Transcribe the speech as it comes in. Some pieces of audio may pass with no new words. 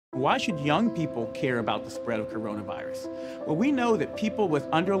Why should young people care about the spread of coronavirus? Well, we know that people with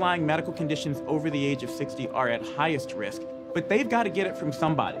underlying medical conditions over the age of 60 are at highest risk, but they've got to get it from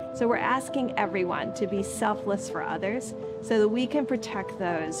somebody. So we're asking everyone to be selfless for others so that we can protect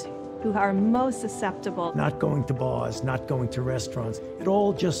those who are most susceptible. Not going to bars, not going to restaurants. It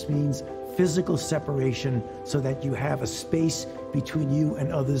all just means physical separation so that you have a space between you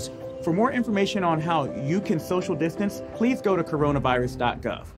and others. For more information on how you can social distance, please go to coronavirus.gov.